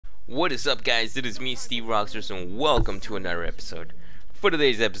What is up, guys? It is me, Steve Rockstars, and welcome to another episode. For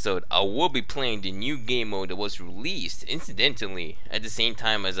today's episode, I will be playing the new game mode that was released, incidentally, at the same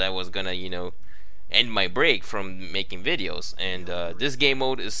time as I was gonna, end my break from making videos. And this game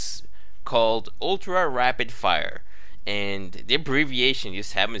mode is called Ultra Rapid Fire, and the abbreviation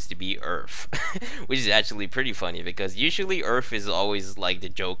just happens to be U.R.F, which is actually pretty funny because usually U.R.F is always like the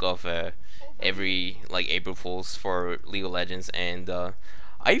joke of every April Fools for League of Legends, and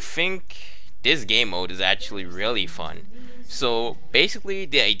I think this game mode is actually really fun. So basically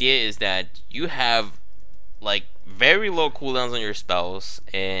the idea is that you have like very low cooldowns on your spells,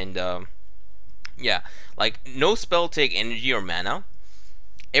 and yeah, like no spell take energy or mana.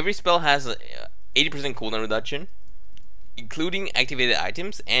 Every spell has a 80% cooldown reduction, including activated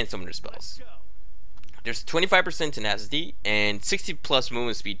items and summoner spells. There's 25% tenacity and 60 plus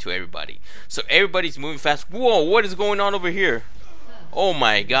movement speed to everybody. So everybody's moving fast. Whoa, what is going on over here? Oh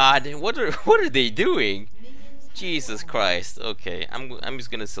my god, what are they doing? Jesus Christ. Okay, I'm just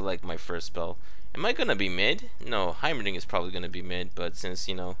gonna select my first spell. Am I gonna be mid? No, Heimerdinger is probably gonna be mid, but since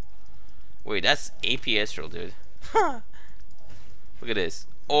wait, that's AP Ezreal, dude. Look at this.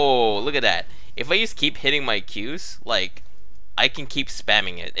 Oh, look at that. If I just keep hitting my Qs, like I can keep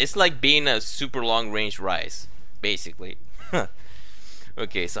spamming it. It's like being a super long range Rise, basically.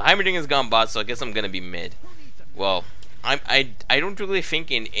 Okay, so Heimerdinger's gone bot, so I guess I'm gonna be mid. Well, I don't really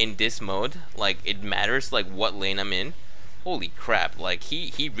think in this mode like it matters like what lane I'm in. Holy crap, like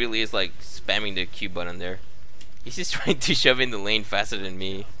he really is like spamming the Q button there. He's just trying to shove in the lane faster than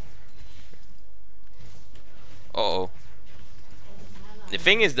me. Uh-oh. The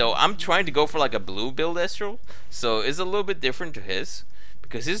thing is though, I'm trying to go for like a blue build Ezreal, so it's a little bit different to his,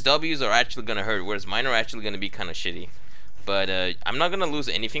 because his W's are actually gonna hurt, whereas mine are actually gonna be kind of shitty. But I'm not gonna lose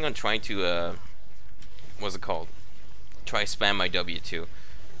anything on trying to what's it called? Try spam my W2.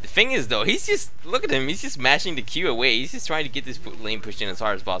 The thing is though, he's just, look at him, he's just mashing the Q away. He's just trying to get this lane pushed in as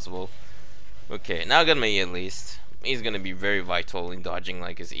hard as possible. Okay, now I got my E at least. He's gonna be very vital in dodging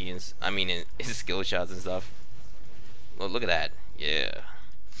like his E's, his skill shots and stuff. Oh, look at that. Yeah.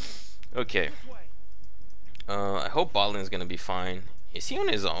 Okay. I hope bot lane is gonna be fine. Is he on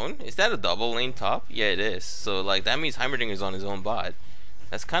his own? Is that a double lane top? Yeah, it is. So like that means Heimerdinger is on his own bot.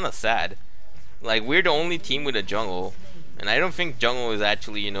 That's kind of sad. Like we're the only team with a jungle, and I don't think jungle is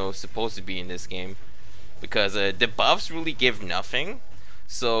actually supposed to be in this game, because the buffs really give nothing.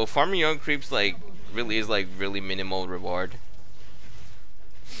 So farming your own creeps really is really minimal reward.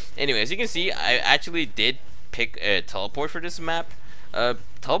 Anyway, as you can see, I actually did pick a teleport for this map.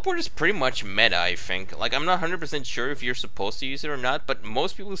 Teleport is pretty much meta, I think. Like I'm not 100% sure if you're supposed to use it or not, but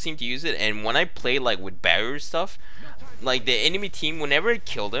most people seem to use it. And when I play like with barrier stuff, like the enemy team, whenever I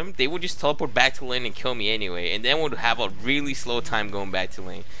kill them, they would just teleport back to lane and kill me anyway, and then would have a really slow time going back to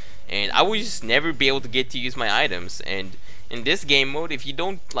lane, and I would just never be able to get to use my items. And in this game mode, if you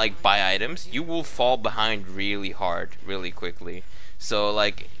don't like buy items, you will fall behind really hard, really quickly. So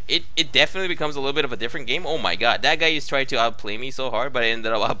like it definitely becomes a little bit of a different game. Oh my god, that guy just tried to outplay me so hard, but I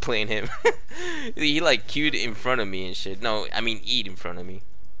ended up outplaying him. He like queued in front of me and shit. No, I mean eat in front of me.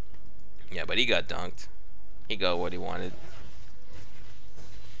 Yeah, but he got dunked. He got what he wanted.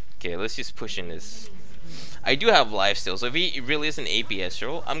 Okay, let's just push in this. I do have Lifesteal, so if he really is an AP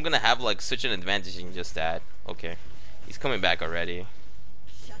Ezreal, I'm gonna have like such an advantage in just that. Okay, he's coming back already.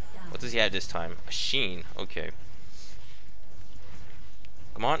 What does he have this time? A Sheen. Okay.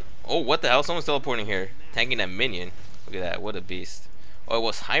 Come on. Oh, what the hell? Someone's teleporting here. Tanking that minion. Look at that. What a beast. Oh, it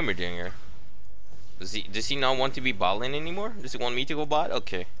was Heimerdinger. Does he not want to be bot lane anymore? Does he want me to go bot?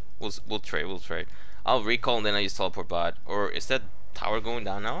 Okay. We'll trade. We'll trade. I'll recall and then I just teleport bot. Or is that tower going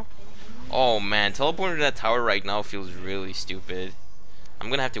down now? Oh man, teleporting to that tower right now feels really stupid. I'm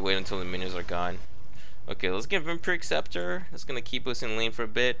gonna have to wait until the minions are gone. Okay, let's get Vampiric Scepter. That's gonna keep us in lane for a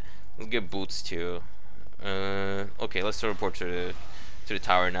bit. Let's get boots too. Okay, let's teleport to the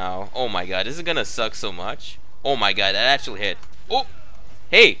tower now. Oh my god, this is gonna suck so much. Oh my god, that actually hit. Oh,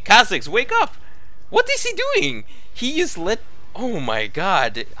 hey, Kha'Zix, wake up! What is he doing? He just let. Oh my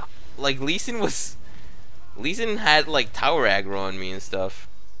god, like Lee Sin had like tower aggro on me and stuff.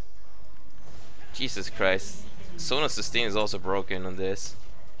 Jesus Christ. Sona's sustain is also broken on this.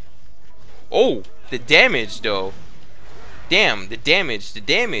 Oh, the damage though. Damn, the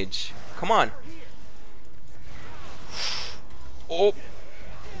damage. Come on. Oh.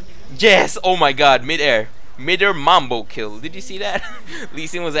 Yes, oh my god, midair mambo kill. Did you see that? Lee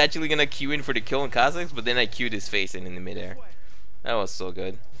Sin was actually gonna queue in for the kill on Kha'Zix, but then I queued his face in the midair. That was so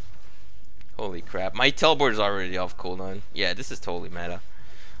good. Holy crap. My teleport is already off cooldown. Yeah, this is totally meta.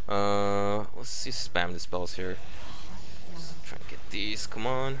 Let's see, spam the spells here. Let's try and get these. Come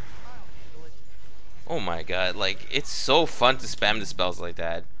on. Oh my god, like, it's so fun to spam the spells like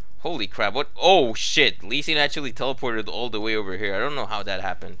that. Holy crap, what? Oh shit, Lee Sin actually teleported all the way over here. I don't know how that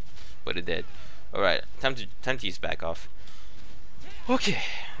happened, but it did. Alright, time to use back off. Okay,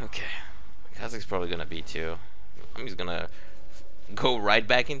 okay. Kazakh's probably gonna be too. I'm just gonna go right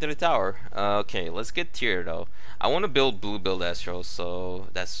back into the tower. Okay, let's get tier though. I want to build blue build Astro, so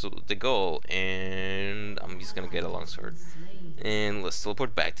that's the goal. And I'm just gonna get a longsword. And let's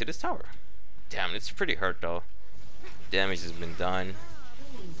teleport back to this tower. Damn, it's pretty hurt though. Damage has been done.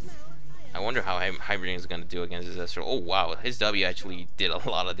 I wonder how Hybriding is gonna do against his Ezreal. Oh wow, his W actually did a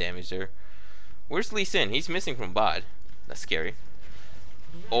lot of damage there. Where's Lee Sin? He's missing from bot. That's scary.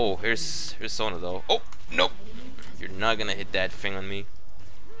 Oh, here's Sona though. Oh nope, you're not gonna hit that thing on me.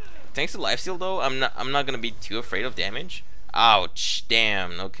 Thanks to Lifesteal though, I'm not gonna be too afraid of damage. Ouch!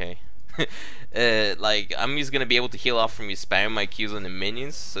 Damn. Okay. Like, I'm just gonna be able to heal off from you spamming my Qs on the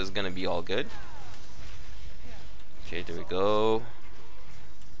minions, so it's gonna be all good. Okay, there we go.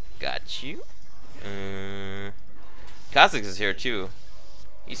 Got you. Kha'Zix is here too.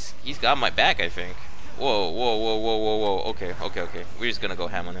 He's got my back, I think. Whoa, whoa, whoa, whoa, whoa, whoa. Okay, okay, okay. We're just gonna go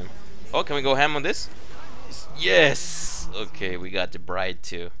ham on him. Oh, can we go ham on this? Yes. Okay, we got the bride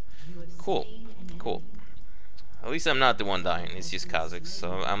too. Cool, cool. At least I'm not the one dying. It's just Kha'Zix,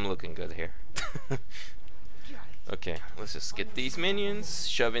 so I'm looking good here. Okay, let's just get these minions,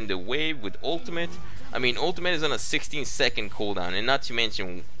 shove in the wave with ultimate. I mean, ultimate is on a 16-second cooldown, and not to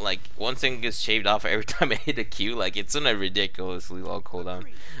mention, like, one second gets shaved off every time I hit a Q. Like, it's on a ridiculously long cooldown.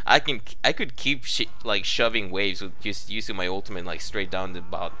 I could keep like shoving waves with just using my ultimate like straight down the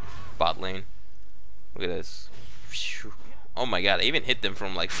bot lane. Look at this. Oh my god, I even hit them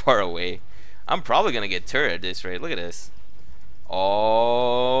from like far away. I'm probably gonna get turret at this rate. Look at this.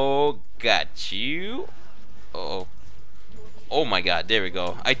 Oh, got you. Uh oh. Oh my god, there we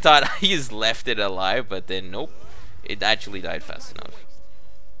go. I thought I just left it alive, but then nope. It actually died fast enough.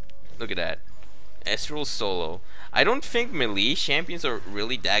 Look at that. Ezreal solo. I don't think melee champions are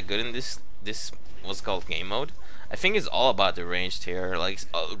really that good in this what's called game mode. I think it's all about the ranged here. Like,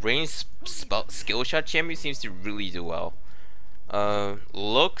 ranged skill shot champion seems to really do well.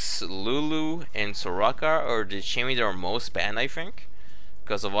 Lux, Lulu, and Soraka are the champions that are most banned, I think,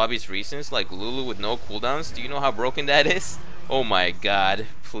 because of obvious reasons. Like Lulu with no cooldowns. Do you know how broken that is? Oh my god,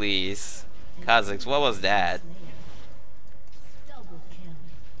 please. Kha'Zix, what was that?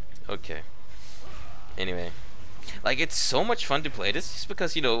 Okay. Anyway. Like, it's so much fun to play this just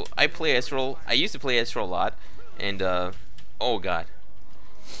because, you know, I play Ezreal. I used to play Ezreal a lot. And, oh god.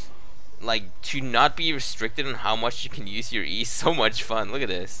 Like, to not be restricted on how much you can use your E is so much fun. Look at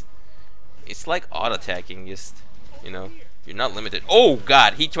this. It's like auto-attacking, just, you know, you're not limited. Oh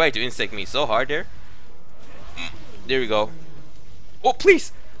god, he tried to insect me so hard there. There we go. Oh,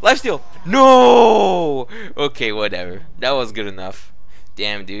 please! Lifesteal! No! Okay, whatever. That was good enough.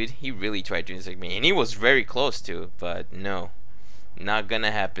 Damn, dude. He really tried to insect me. And he was very close to, but no. Not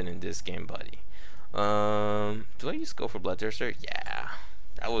gonna happen in this game, buddy. Do I just go for Bloodthirster? Yeah.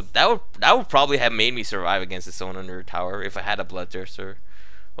 That would probably have made me survive against the Zone under tower if I had a Bloodthirster.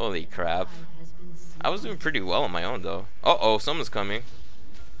 Holy crap. I was doing pretty well on my own though. Uh-oh, someone's coming.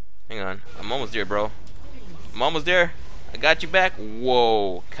 Hang on. I'm almost there, bro. I'm almost there. I got you back.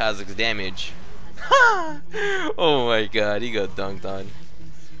 Whoa, Kha'Zix damage. Oh my god, he got dunked on.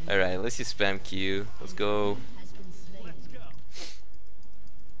 Alright, let's just spam Q. Let's go.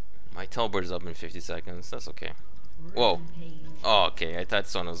 My teleport is up in 50 seconds. That's okay. Whoa. Oh, okay. I thought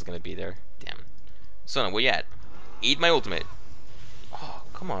Sona was gonna be there. Damn. Sona, where you at? Eat my ultimate. Oh,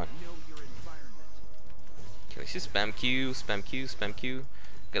 come on. Okay, let's just spam Q, spam Q, spam Q.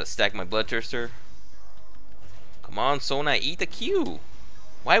 Gotta stack my Bloodthirster. Come on, Sona, eat the Q.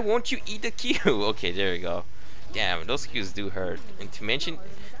 Why won't you eat the Q? Okay, there we go. Damn, those Qs do hurt. And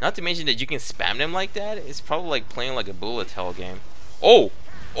not to mention that you can spam them like that. It's probably like playing like a bullet hell game. Oh,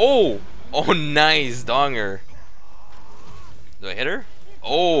 oh, oh, nice, Donger. Do I hit her?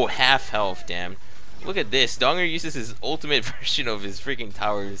 Oh, half health, damn. Look at this. Donger uses his ultimate version of his freaking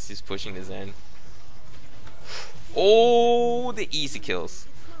towers, just pushing his end. Oh, the easy kills.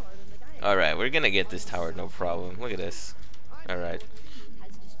 Alright, we're gonna get this tower, no problem. Look at this. Alright.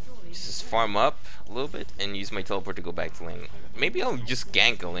 Just farm up a little bit and use my teleport to go back to lane. Maybe I'll just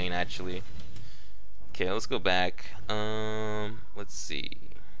gank a lane, actually. Okay, let's go back. Let's see.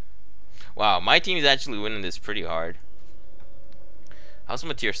 Wow, my team is actually winning this pretty hard. How's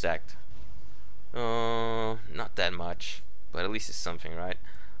my tier stacked? Not that much, but at least it's something, right?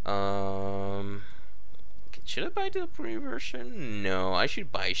 Should I buy the pre version? No, I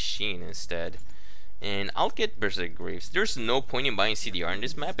should buy Sheen instead. and I'll get Berserk Graves. There's no point in buying CDR in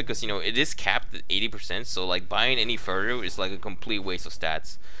this map because, you know, it is capped at 80%, so like buying any further is like a complete waste of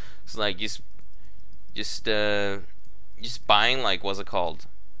stats. So like just buying, like, what's it called?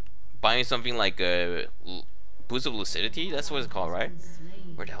 Buying something like a boost of lucidity. That's what it's called, right?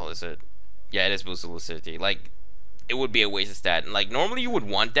 Where the hell is it? Yeah, it is boost of lucidity. Like, it would be a waste of stat. And, like, normally you would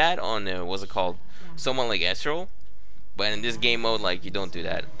want that on what's it called? Someone like Ezreal. But in this game mode, like, you don't do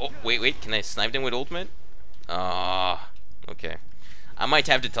that. Oh, wait, can I snipe them with ultimate? Okay. I might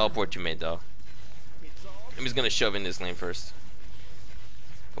have to teleport to mid, though. I'm just gonna shove in this lane first.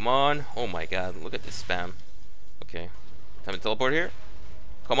 Come on. Oh my god, look at this spam. Okay. Time to teleport here.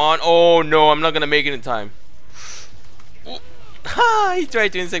 Come on. Oh no, I'm not gonna make it in time. Oh. Ha! He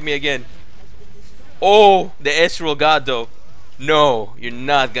tried to insect me again. Oh, the Ezreal god, though. No, you're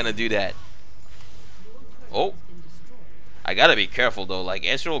not gonna do that. Oh. I gotta be careful though, like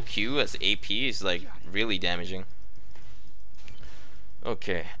Ezreal Q as AP is like really damaging.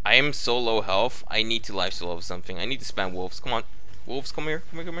 Okay, I am so low health, I need to lifesteal of something. I need to spam wolves. Come on. Wolves, come here,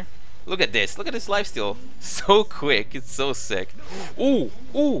 come here. Look at this lifesteal. So quick, it's so sick. Ooh.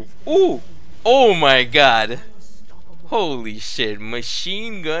 Oh my god. Holy shit,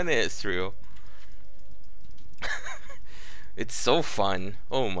 machine gun Ezreal. It's so fun.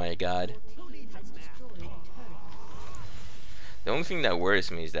 Oh my god. The only thing that worries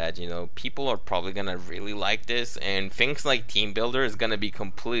me is that, you know, people are probably gonna really like this, and things like Team Builder is gonna be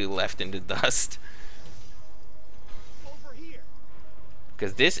completely left in the dust.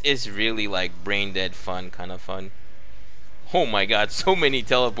 Because this is really like brain dead fun, kind of fun. Oh my god, so many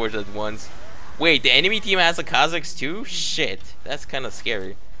teleports at once. Wait, the enemy team has a Kha'Zix too? Shit, that's kind of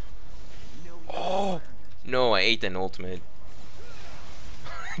scary. Oh no, I ate an ultimate.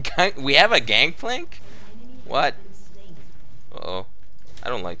 We have a gangplank? What? Uh-oh. I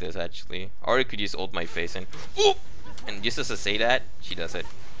don't like this, actually. Or could just ult my face in. Ooh! And just as I say that, she does it.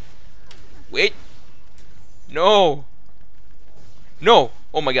 Wait! No! No!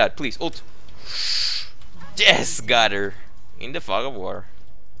 Oh my god, please, ult! Yes! Got her! In the fog of war.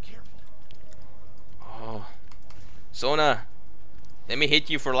 Oh. Sona! Let me hit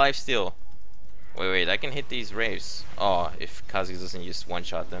you for lifesteal. Wait, I can hit these raves. Oh, if Kha'Zix doesn't just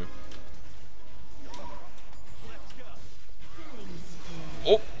one-shot them.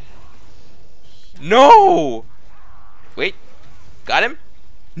 Oh! No! Wait. Got him?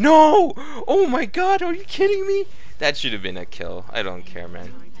 No! Oh my god, are you kidding me? That should have been a kill. I don't care,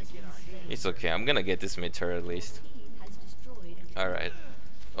 man. It's okay. I'm gonna get this mid turret at least. Alright.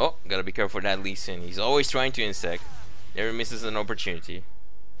 Oh, gotta be careful for that Lee Sin. He's always trying to insect. Never misses an opportunity.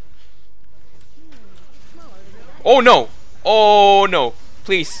 Oh no! Oh no!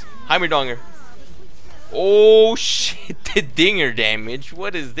 Please, Heimerdonger. Oh shit, the dinger damage.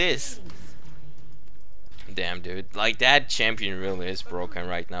 What is this? Damn, dude. Like, that champion really is broken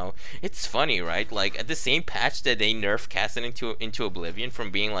right now. It's funny, right? Like, at the same patch that they nerfed Castle into Oblivion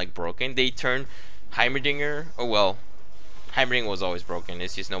from being like broken, they turned Heimerdinger. Oh well, Heimerdinger was always broken.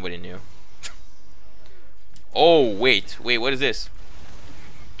 It's just nobody knew. Oh wait, what is this?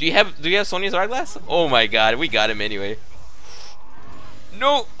 Do you have Sonya's Hourglass? Oh my god, we got him anyway.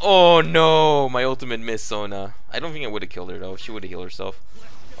 No! Oh no! My ultimate missed Sona. I don't think I would have killed her though. She would have healed herself.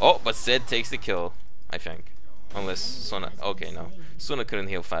 Oh, but Zed takes the kill, I think. Unless Sona. Okay, no. Sona couldn't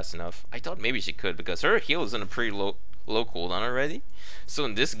heal fast enough. I thought maybe she could because her heal is on a pretty low cooldown already. So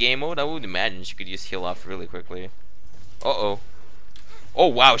in this game mode, I would imagine she could just heal off really quickly. Uh-oh. Oh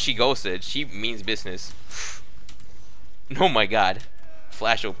wow, she ghosted. She means business. Oh my god.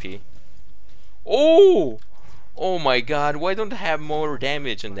 Flash OP. Oh! Oh my god, why don't I have more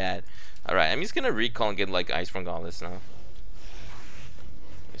damage than that? Alright, I'm just gonna recall and get like Ice from Gauntless now.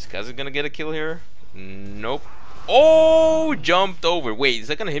 Is Kha'Zix gonna get a kill here? Nope. Oh! Jumped over. Wait, is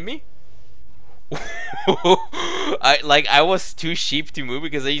that gonna hit me? I was too sheep to move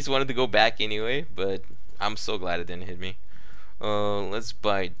because I just wanted to go back anyway, but I'm so glad it didn't hit me. Let's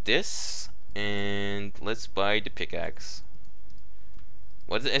buy this, and let's buy the pickaxe.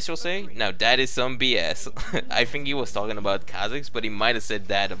 What did Ezreal say? Now that is some BS. I think he was talking about Kha'Zix, but he might have said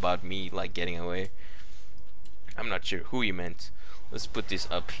that about me, like, getting away. I'm not sure who he meant. Let's put this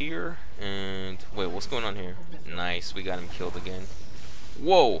up here, and wait, what's going on here? Nice, we got him killed again.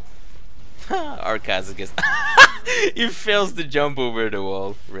 Whoa! Our Kha'Zix is he fails to jump over the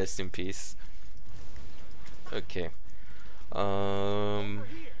wall. Rest in peace. Okay.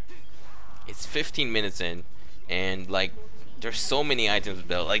 It's 15 minutes in, and like, there's so many items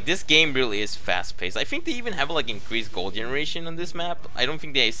built. Like, this game really is fast paced. I think they even have like increased gold generation on this map. I don't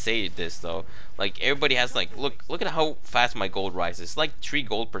think they say this though. Like, everybody has like, look at how fast my gold rises. It's like 3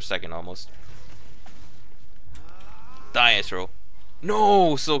 gold per second almost. Die, Ezreal.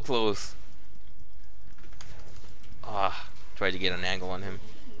 No, so close. Ah, tried to get an angle on him.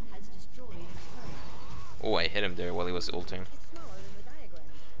 Oh, I hit him there while he was ulting.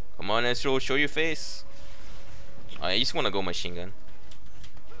 Come on, Ezreal, show your face. I just want to go machine gun.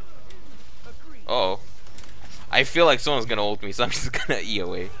 Uh oh. I feel like someone's gonna ult me, so I'm just gonna E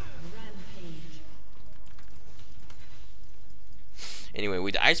away. Anyway,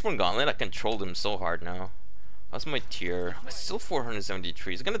 with the Iceborne Gauntlet, I controlled him so hard now. How's my tier? Still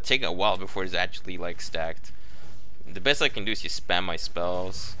 473. It's gonna take a while before it's actually like stacked. The best I can do is just spam my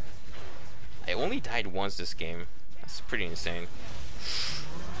spells. I only died once this game. That's pretty insane.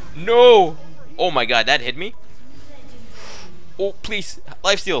 No! Oh my god, that hit me? Oh, please.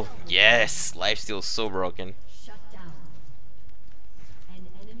 Lifesteal. Yes, Lifesteal is so broken.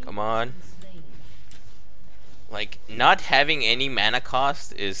 Come on. Like, not having any mana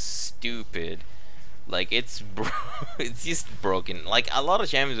cost is stupid. Like, it's it's just broken. Like, a lot of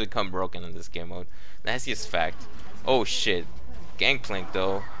champions become broken in this game mode. That's just fact. Oh shit. Gangplank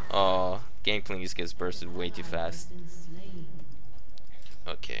though. Oh, Gangplank just gets bursted way too fast.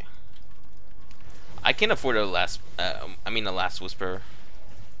 Okay. I can afford a last Whisper.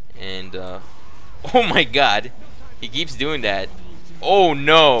 And oh my god. He keeps doing that. Oh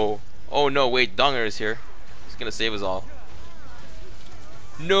no. Oh no, wait, Donger is here. He's gonna save us all.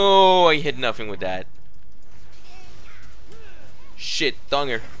 No, I hit nothing with that. Shit,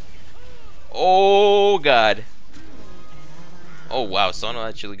 Donger. Oh god. Oh wow, Sono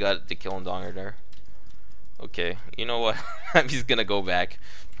actually got the kill on Donger there. Okay, you know what? I'm just gonna go back.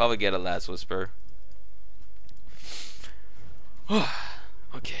 Probably get a last Whisper.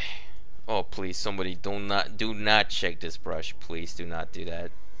 Okay. Oh please, somebody do not check this brush. Please do not do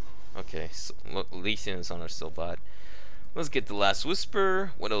that. Okay, so look, Lee Sin and Sono are still bot. Let's get the last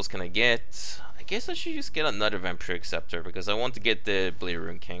Whisper. What else can I get? I guess I should just get another Vampire Scepter because I want to get the Blade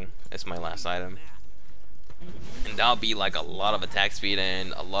Rune King as my last item. And that'll be like a lot of attack speed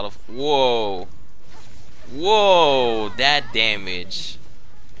and a lot of... Whoa! Whoa! That damage.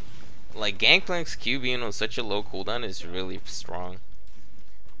 Like, Gangplank's Q being on such a low cooldown is really strong.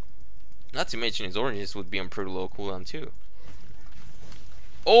 Not to mention his oranges would be on pretty low cooldown too.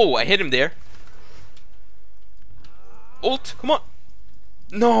 Oh, I hit him there. Ult, come on.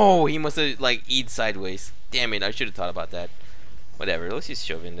 No, he must have like eat sideways. Damn it, I should have thought about that. Whatever, let's just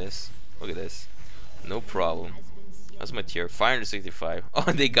shove in this. Look at this. No problem. That's my tier. 565.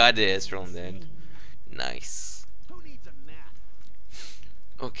 Oh, they got the Ezreal in the end. Nice.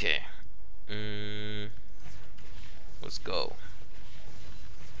 Okay. Let's go.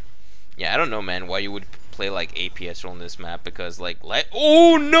 Yeah, I don't know, man, why you would play like AP Ezreal on this map because like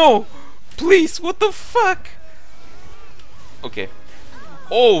oh no! Please, what the fuck? Okay.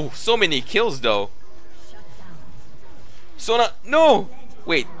 Oh, so many kills though. Sona, no!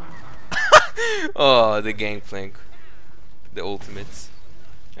 Wait. Oh, the Gangplank. The ultimates.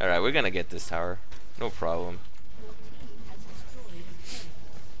 Alright, we're gonna get this tower. No problem.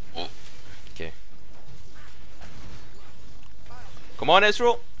 Oh. Okay. Come on,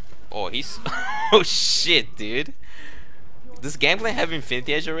 Ezreal. Oh, he's... Oh, shit, dude. Does Gangplank have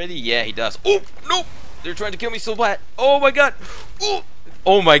Infinity Edge already? Yeah, he does. Oh, no! They're trying to kill me so bad. Oh, my God. Oh,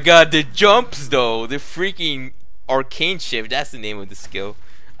 oh my God. The jumps, though. The freaking Arcane Shift. That's the name of the skill.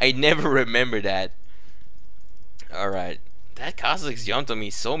 I never remember that. Alright. That Kha'Zix jumped on me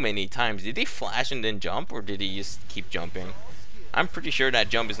so many times. Did he flash and then jump? Or did he just keep jumping? I'm pretty sure that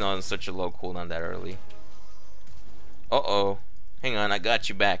jump is not on such a low cooldown that early. Uh-oh. Hang on, I got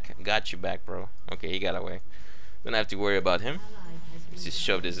you back. I got you back, bro. Okay, he got away. Don't have to worry about him. Let's just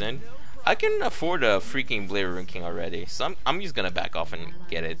shove this in. I can afford a freaking Blade Rune King already. So I'm just gonna back off and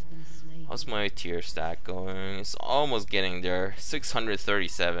get it. How's my tier stack going? It's almost getting there.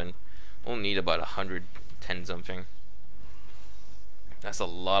 637. Only need about 110 something. That's a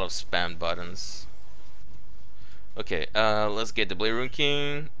lot of spam buttons. Okay, let's get the Blade Rune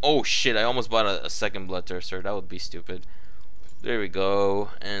King. Oh shit, I almost bought a second Bloodthirster. That would be stupid. There we go.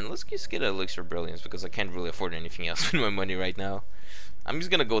 And let's just get an Elixir of Brilliance because I can't really afford anything else with my money right now. I'm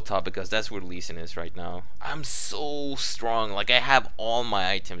just gonna go top because that's where Lee Sin is right now. I'm so strong. Like, I have all my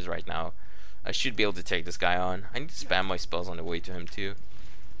items right now. I should be able to take this guy on. I need to spam my spells on the way to him too.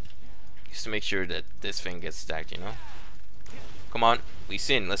 Just to make sure that this thing gets stacked, you know? Come on, Lee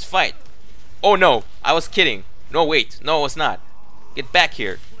Sin, let's fight. Oh no, I was kidding. No, wait. No, it's not. Get back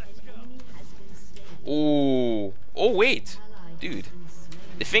here. Ooh. Oh, wait. Dude.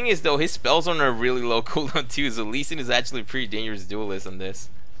 The thing is, though, his spells are on a really low cooldown, too. So Lee Sin is actually a pretty dangerous duelist on this.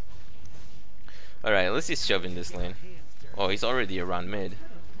 Alright, let's just shove in this lane. Oh, he's already around mid.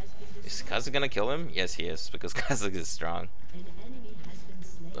 Is Kazakh gonna kill him? Yes, he is, because Kazakh is strong.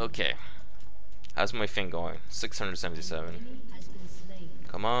 Okay. How's my thing going? 677.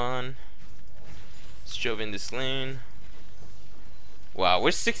 Come on. Let's shove in this lane. Wow,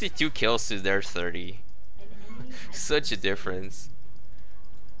 we're 62 kills to their 30. Such a difference.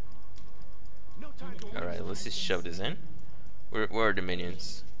 Alright, let's just shove this in. Where are the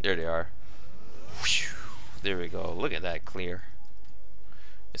minions? There they are. Whew, there we go. Look at that clear.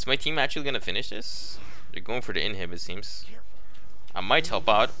 Is my team actually gonna finish this? They're going for the inhib, it seems. I might help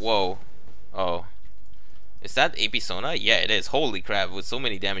out. Whoa. Oh. Is that AP Sona? Yeah, it is. Holy crap, with so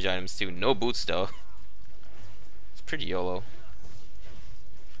many damage items too. No boots though. It's pretty YOLO.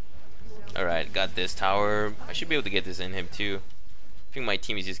 Alright, got this tower. I should be able to get this inhib too. I think my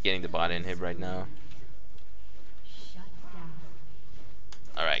team is just getting the bot inhib right now.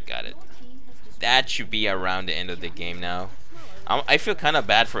 Alright, got it. That should be around the end of the game now. I feel kind of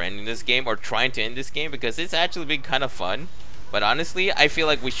bad for ending this game or trying to end this game because it's actually been kind of fun. But honestly, I feel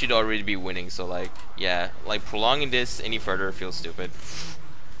like we should already be winning. So like, yeah, like prolonging this any further feels stupid.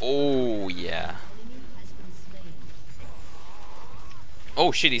 Oh yeah.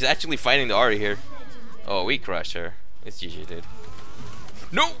 Oh shit, he's actually fighting the Ahri here. Oh, we crushed her. It's GG, dude.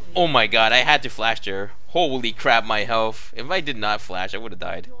 No! Oh my god, I had to flash there. Holy crap, my health. If I did not flash, I would have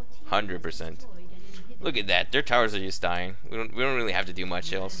died. 100%. Look at that. Their towers are just dying. We don't really have to do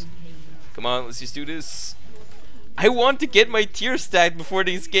much else. Come on, let's just do this. I want to get my tier stacked before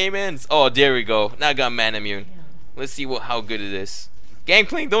this game ends. Oh, there we go. Now I got man immune. Let's see how good it is.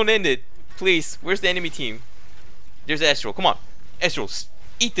 Gangplank, don't end it. Please. Where's the enemy team? There's Ezreal. Come on. Ezreal,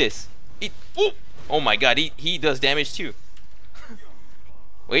 eat this. Eat. Oh, oh my god, he does damage too.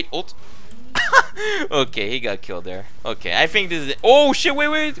 Wait, ult. Okay, he got killed there. Okay, I think this is it. Oh shit,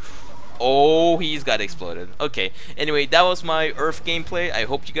 wait. Oh, he's got exploded. Okay, anyway, that was my U.R.F gameplay. I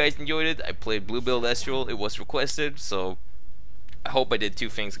hope you guys enjoyed it. I played blue build Ezreal. It was requested, so I hope I did two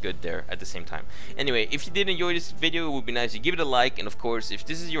things good there at the same time. Anyway, if you did enjoy this video, it would be nice to give it a like. And of course, if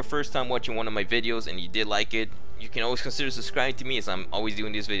this is your first time watching one of my videos and you did like it, you can always consider subscribing to me, as I'm always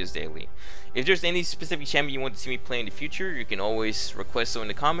doing these videos daily. If there's any specific champion you want to see me play in the future, you can always request so in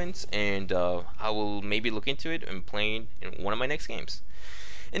the comments, and I will maybe look into it and play in one of my next games.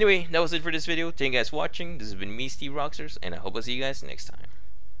 Anyway, that was it for this video. Thank you guys for watching. This has been me, Steve Roxers, and I hope I'll see you guys next time.